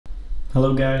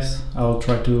Hello guys, I'll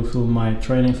try to film my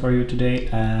training for you today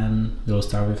and we'll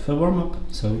start with a warm-up,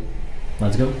 so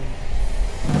let's go.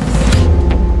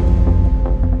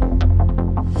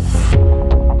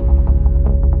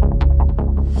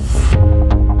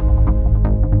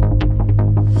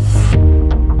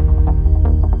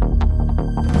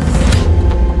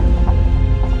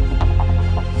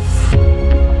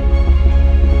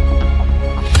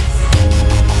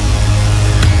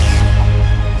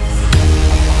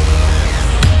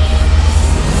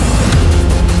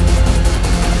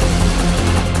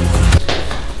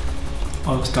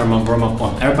 'll start my warm-up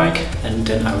on air bike and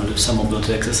then I will do some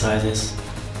mobility exercises.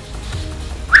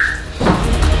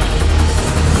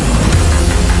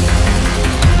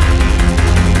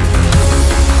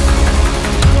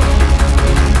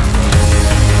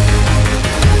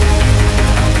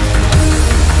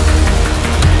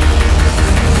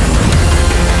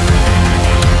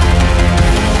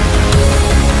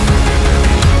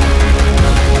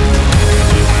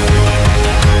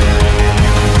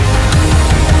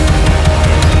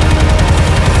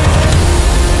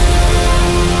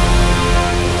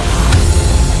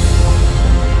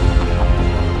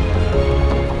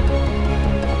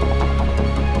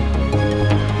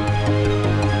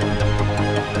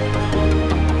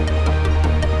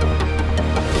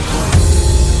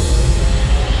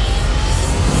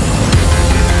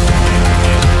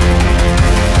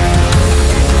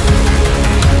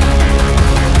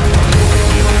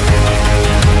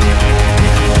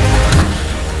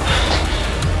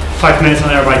 Five minutes on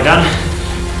air bike done.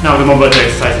 Now the mobility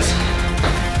exercises.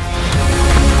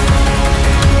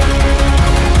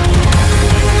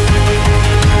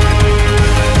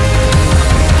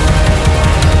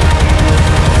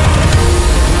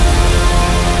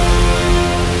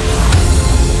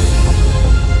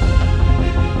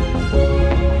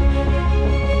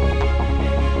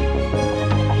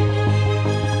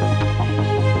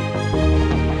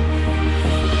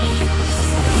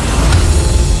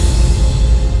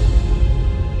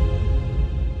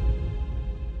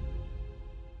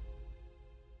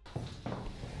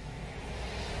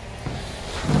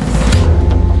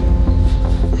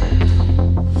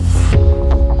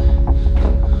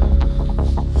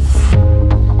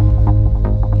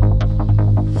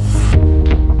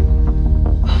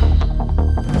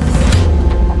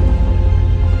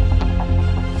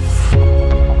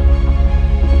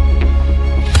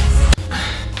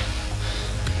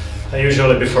 I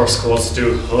usually before squats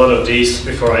do a lot of these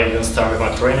before I even start with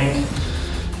my training.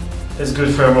 It's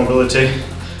good for your mobility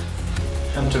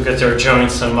and to get your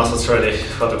joints and muscles ready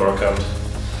for the workout.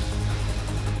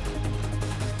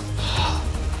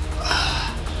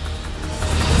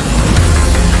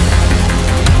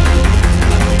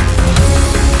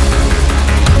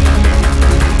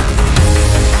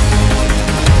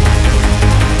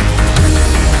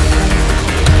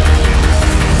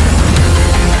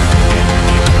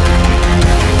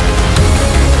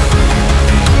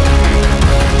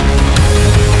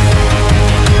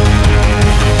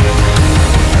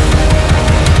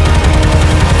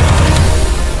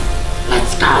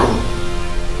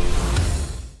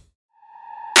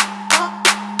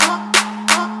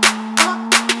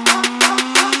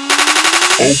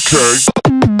 Okay.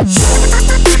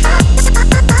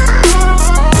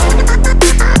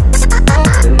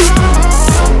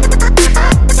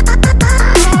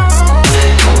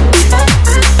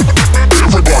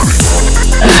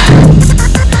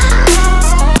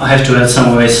 I have to add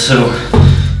some weight, so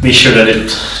be sure that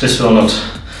this will not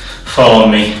fall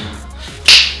on me.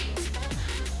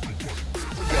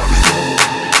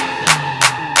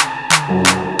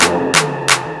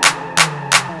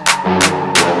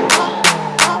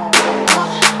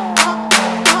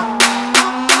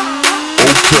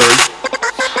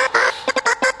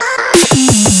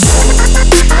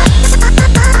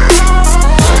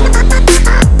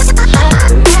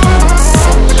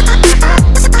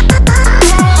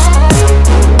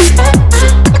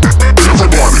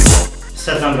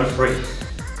 Set number 3.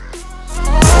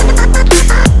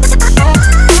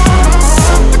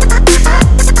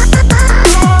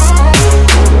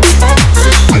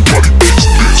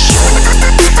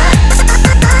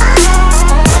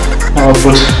 I'll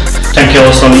put 10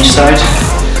 kilos on each side.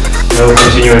 We'll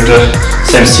continue with the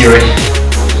same series.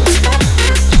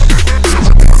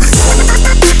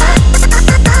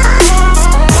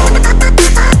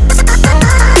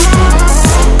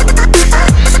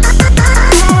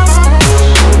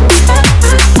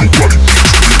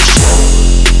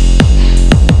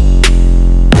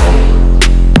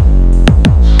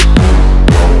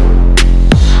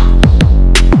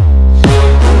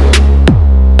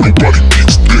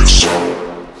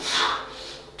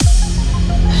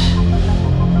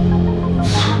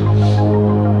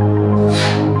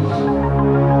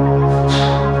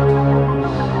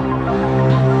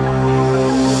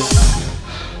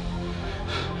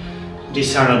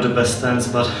 are not the best stance,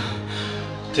 but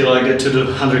till I get to the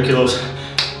 100 kilos,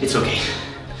 it's okay.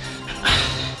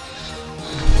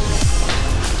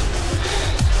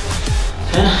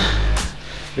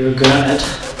 And you're gonna add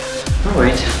a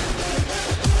weight.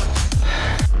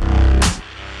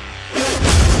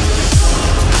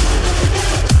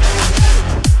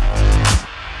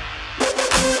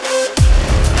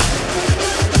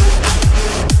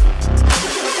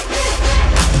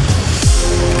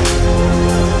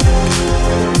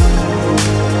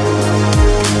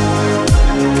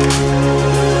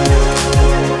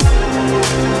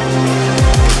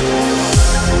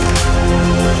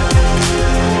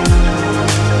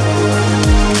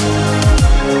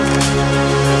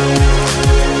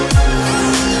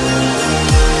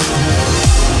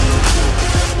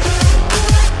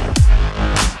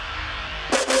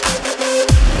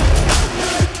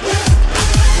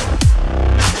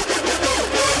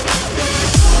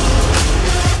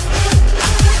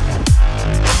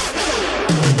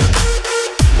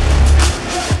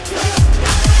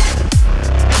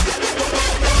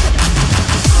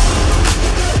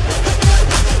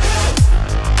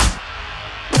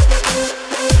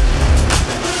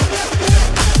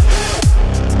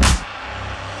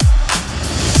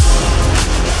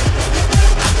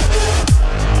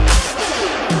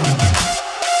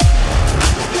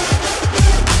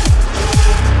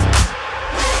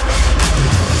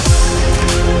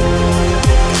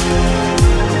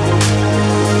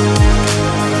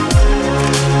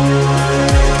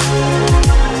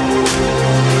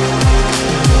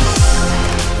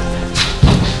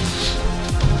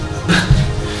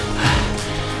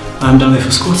 I'm done with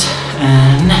the squats,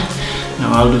 and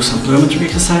now I'll do some plyometry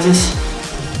exercises,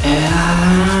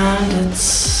 and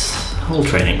that's whole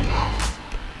training.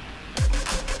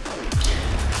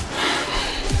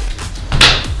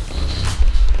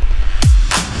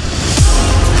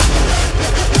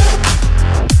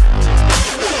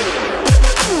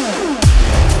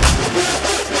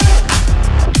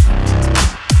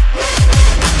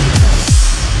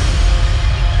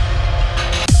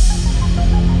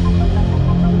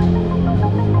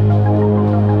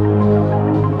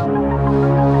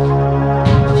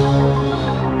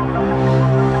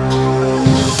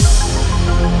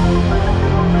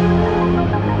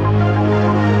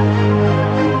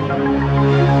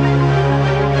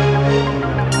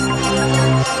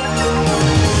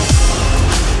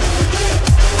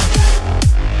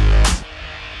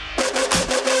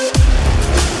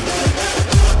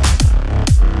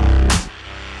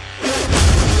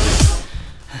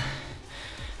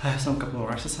 I have some couple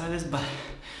more exercises, but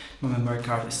my memory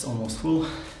card is almost full.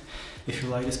 If you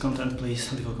like this content,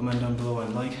 please leave a comment down below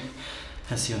and like,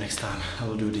 and see you next time. I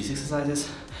will do these exercises.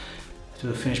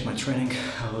 To finish my training,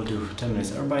 I will do 10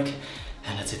 minutes air bike,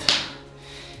 and that's it.